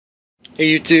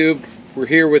Hey YouTube, we're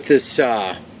here with this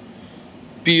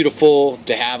beautiful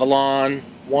de Havilland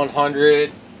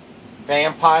 100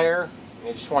 Vampire.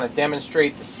 I just want to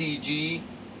demonstrate the CG.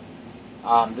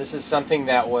 This is something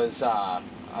that was a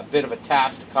bit of a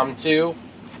task to come to.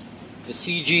 The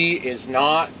CG is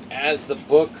not as the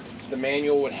book, the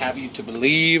manual would have you to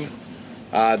believe.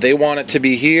 They want it to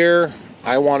be here.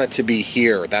 I want it to be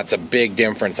here. That's a big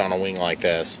difference on a wing like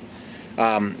this.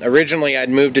 Originally I'd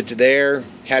moved it to there,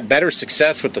 had better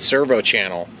success with the servo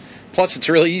channel. Plus it's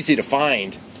really easy to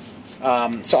find.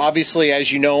 So obviously,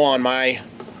 as you know, on my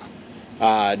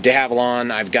de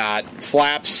Havilland I've got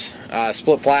flaps,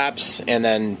 split flaps, and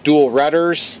then dual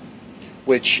rudders,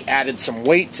 which added some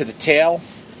weight to the tail.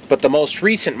 But the most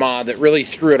recent mod that really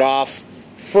threw it off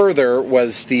further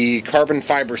was the carbon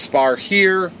fiber spar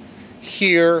here,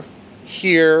 here,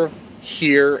 here,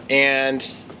 here, and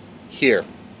here.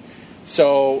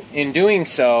 So in doing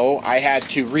so, I had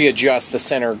to readjust the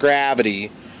center of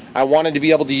gravity. I wanted to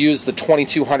be able to use the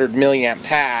 2200 milliamp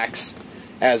packs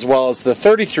as well as the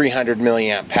 3300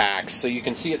 milliamp packs. So you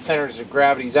can see it centers of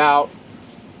gravity's out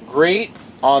great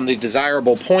on the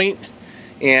desirable point,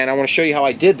 and I want to show you how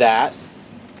I did that.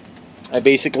 I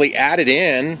basically added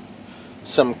in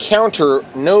some counter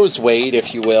nose weight,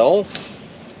 if you will.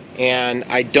 And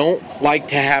I don't like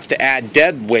to have to add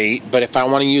dead weight, but if I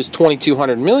want to use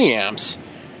 2200 milliamps,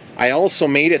 I also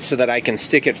made it so that I can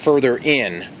stick it further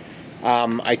in.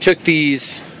 I took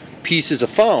these pieces of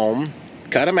foam,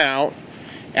 cut them out,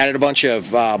 added a bunch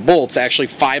of bolts, actually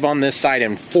 5 on this side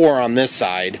and 4 on this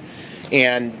side.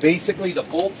 And basically the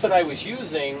bolts that I was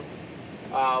using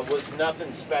was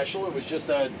nothing special. It was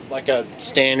just like a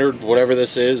standard, whatever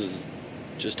this is,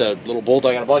 just a little bolt.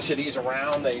 I got a bunch of these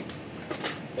around. They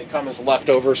come as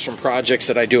leftovers from projects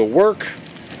that I do at work.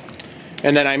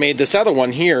 And then I made this other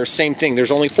one here, same thing. There's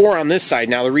only 4 on this side.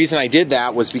 Now the reason I did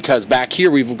that was because back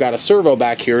here we've got a servo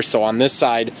back here, so on this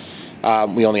side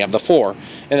we only have the 4.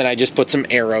 And then I just put some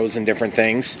arrows and different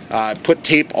things. Put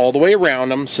tape all the way around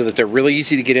them so that they're really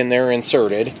easy to get in there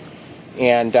inserted.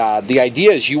 And the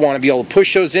idea is you want to be able to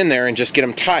push those in there and just get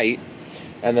them tight.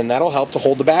 And then that'll help to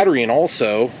hold the battery in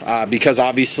also, because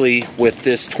obviously with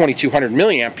this 2200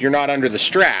 milliamp, you're not under the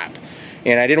strap.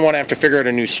 And I didn't want to have to figure out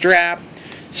a new strap.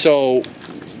 So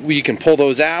you can pull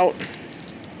those out.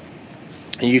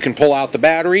 And you can pull out the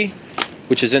battery,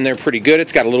 which is in there pretty good.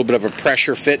 It's got a little bit of a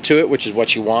pressure fit to it, which is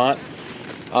what you want.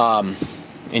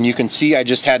 And you can see I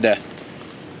just had to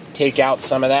take out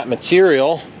some of that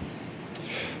material.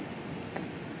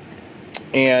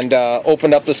 And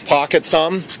opened up this pocket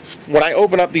some. When I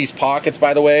open up these pockets,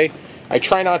 by the way, I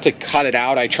try not to cut it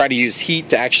out. I try to use heat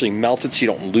to actually melt it so you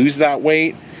don't lose that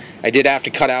weight. I did have to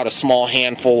cut out a small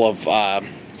handful of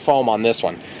foam on this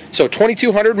one. So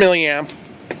 2200 milliamp,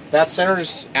 that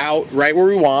centers out right where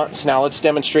we want. So now let's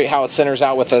demonstrate how it centers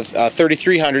out with a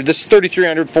 3300. This is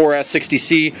 3300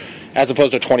 4S60C as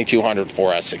opposed to 2200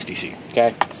 4S60C.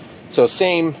 Okay, so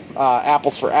same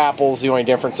apples for apples. The only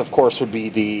difference, of course, would be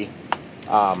the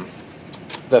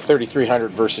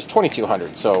 3300 versus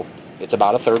 2200, so it's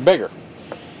about a third bigger.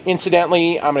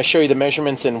 Incidentally, I'm going to show you the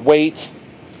measurements in weight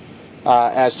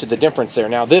as to the difference there.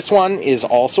 Now this one is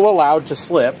also allowed to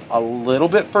slip a little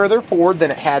bit further forward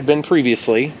than it had been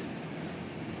previously,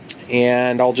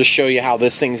 and I'll just show you how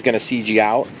this thing's going to CG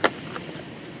out.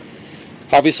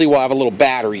 Obviously we'll have a little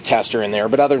battery tester in there,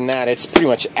 but other than that it's pretty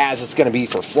much as it's going to be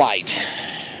for flight.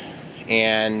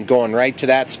 And going right to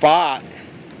that spot,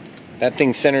 that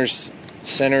thing centers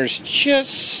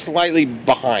just slightly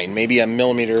behind, maybe a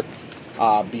millimeter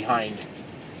behind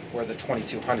where the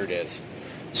 2200 is.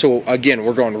 So again,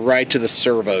 we're going right to the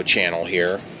servo channel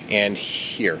here and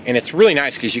here. And it's really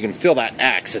nice because you can feel that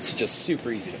X. It's just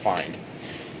super easy to find.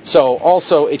 So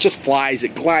also, it just flies.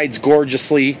 It glides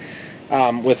gorgeously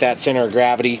with that center of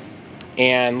gravity.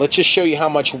 And let's just show you how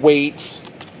much weight,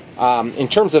 in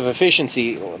terms of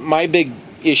efficiency, my big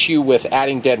issue with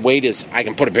adding dead weight is I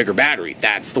can put a bigger battery.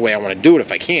 That's the way I want to do it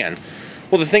if I can.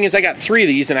 Well, the thing is I got 3 of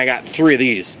these and I got 3 of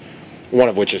these, one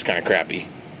of which is kind of crappy.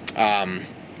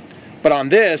 But on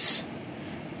this,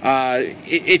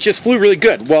 it just flew really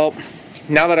good. Well,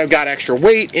 now that I've got extra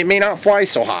weight, it may not fly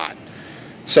so hot.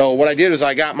 So what I did is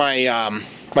I got my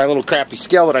my little crappy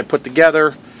scale that I put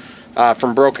together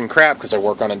from Broken Crap, because I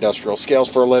work on industrial scales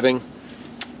for a living.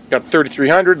 Got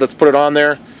 3300. Let's put it on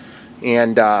there.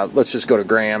 And let's just go to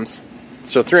grams.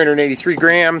 So 383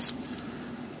 grams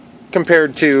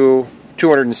compared to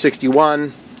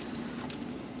 261.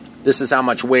 This is how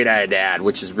much weight I had to add,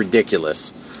 which is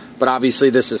ridiculous. But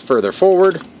obviously this is further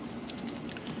forward.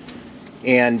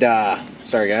 And,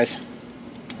 sorry guys.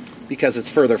 Because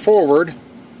it's further forward,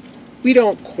 we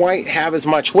don't quite have as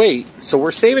much weight. So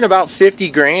we're saving about 50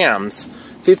 grams,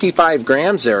 55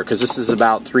 grams there, because this is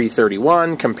about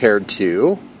 331 compared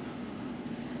to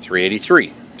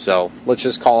 383. So let's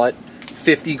just call it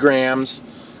 50 grams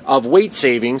of weight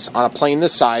savings on a plane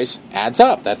this size adds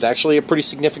up. That's actually a pretty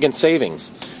significant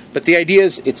savings. But the idea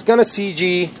is it's going to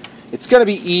CG, it's going to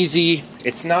be easy,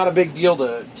 it's not a big deal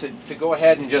to go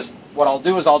ahead and just, what I'll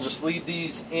do is I'll just leave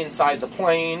these inside the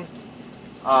plane,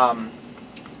 and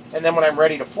then when I'm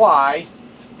ready to fly,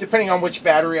 depending on which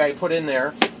battery I put in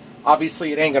there,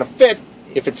 obviously it ain't going to fit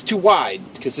if it's too wide,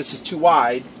 because this is too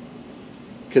wide,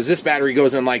 because this battery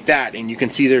goes in like that, and you can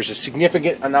see there's a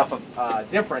significant enough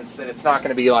of difference that it's not going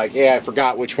to be like, hey, I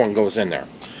forgot which one goes in there.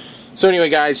 So anyway,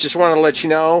 guys, just wanted to let you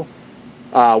know,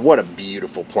 what a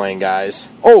beautiful plane, guys.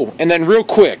 Oh, and then real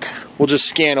quick, we'll just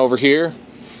scan over here.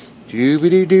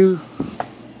 Doobity-doo.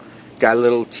 Got a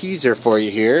little teaser for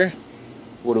you here.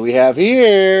 What do we have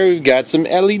here? We've got some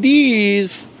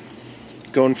LEDs.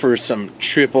 Going for some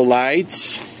triple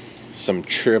lights. Some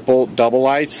double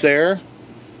lights there.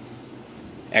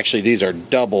 Actually, these are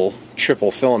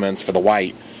triple filaments for the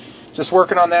white. Just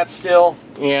working on that still,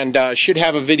 and should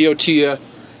have a video to you,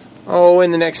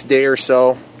 in the next day or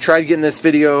so. Tried getting this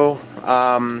video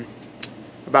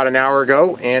about an hour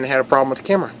ago and had a problem with the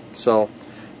camera. So,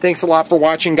 thanks a lot for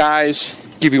watching, guys.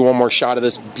 Give you one more shot of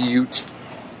this beaut.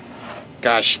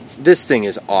 Gosh, this thing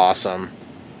is awesome.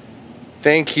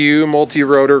 Thank you,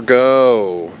 Multi-Rotor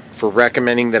Go, for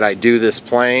recommending that I do this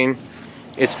plane.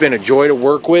 It's been a joy to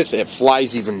work with. It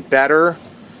flies even better.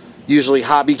 Usually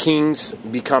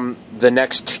Hobbykings become the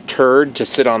next turd to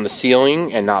sit on the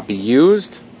ceiling and not be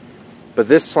used. But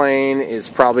this plane is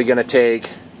probably going to take,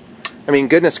 I mean,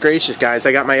 goodness gracious, guys,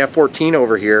 I got my F-14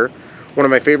 over here, one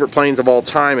of my favorite planes of all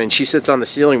time, and she sits on the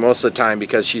ceiling most of the time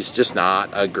because she's just not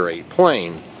a great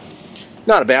plane.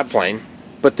 Not a bad plane,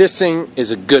 but this thing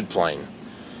is a good plane.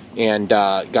 And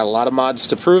got a lot of mods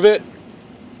to prove it.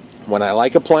 When I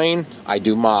like a plane, I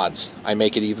do mods. I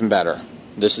make it even better.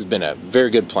 This has been a very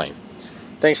good plane.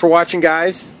 Thanks for watching,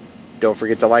 guys. Don't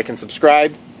forget to like and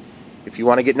subscribe. If you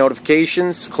want to get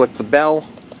notifications, click the bell.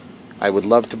 I would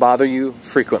love to bother you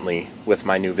frequently with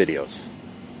my new videos.